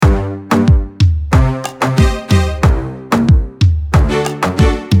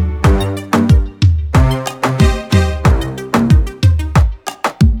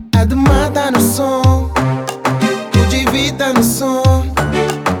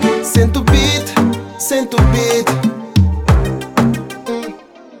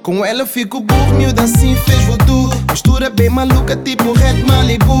Com ela fico burro, miúda assim fez voodoo. Mistura bem maluca, tipo Red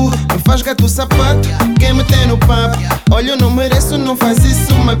Malibu. Me faz gato sapato, quem me tem no papo. Olha, eu não mereço, não faz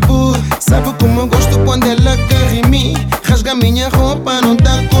isso, my boo. Sabe como eu gosto quando ela agarra em mim. Rasga minha roupa, não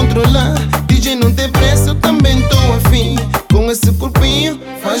tá a controlar. DJ não tem preço, eu também tô afim. Com esse corpinho,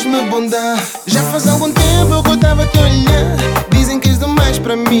 faz-me bondar. Já faz algum tempo que eu tava a te olhar. Dizem que és demais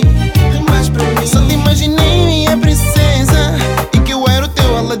pra mim, demais pra mim. Só te imaginei minha princesa e que eu era o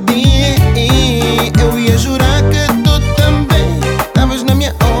teu Aladdin. Eu ia jurar que tu também estavas na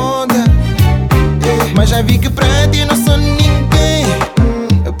minha onda, mas já vi que pra ti não sou ninguém.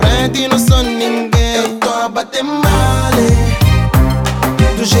 Eu pra ti não sou ninguém. Eu tô a bater mal,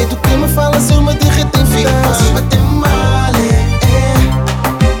 do jeito que me falas eu me derreto em ficar. A bater mal,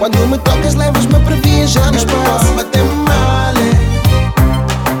 quando me tocas levas-me para viajar no espaço. Eu tô a bater mal,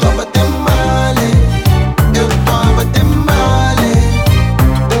 tô a bater mal. Eu tô a bater mal,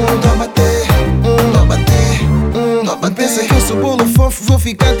 tô a bater, tô a bater, tô a bater. Pensa que eu sou bolo fofo, vou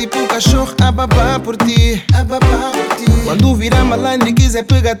ficar tipo um cachorro a babar por ti, a babar por ti. Quando virar malandro e quiser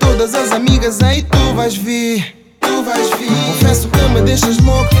pegar todas as amigas, aí tu vais vir. Tu vais vir. Confesso que me deixas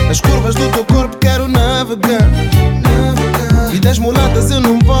louco. Nas curvas do teu corpo quero navegar. E das mulatas eu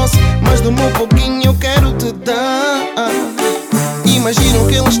não posso, mas do meu pouquinho eu quero te dar. Imaginam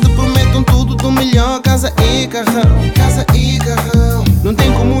que eles te prometam tudo do melhor. Casa e carrão, casa e carrão. Não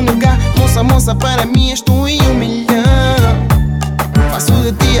tem como negar, moça, moça, para mim és tu e um milhão. Faço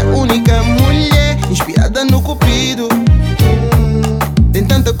de ti a única mulher inspirada no cupido. Tem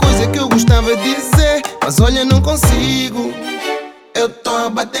tanta coisa que eu gostava de dizer, mas olha, não consigo. Eu tô a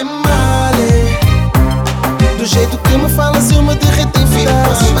bater mal, do jeito que me falas eu me derreto em ficar.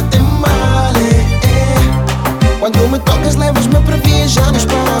 A bater mal, quando me tocas leva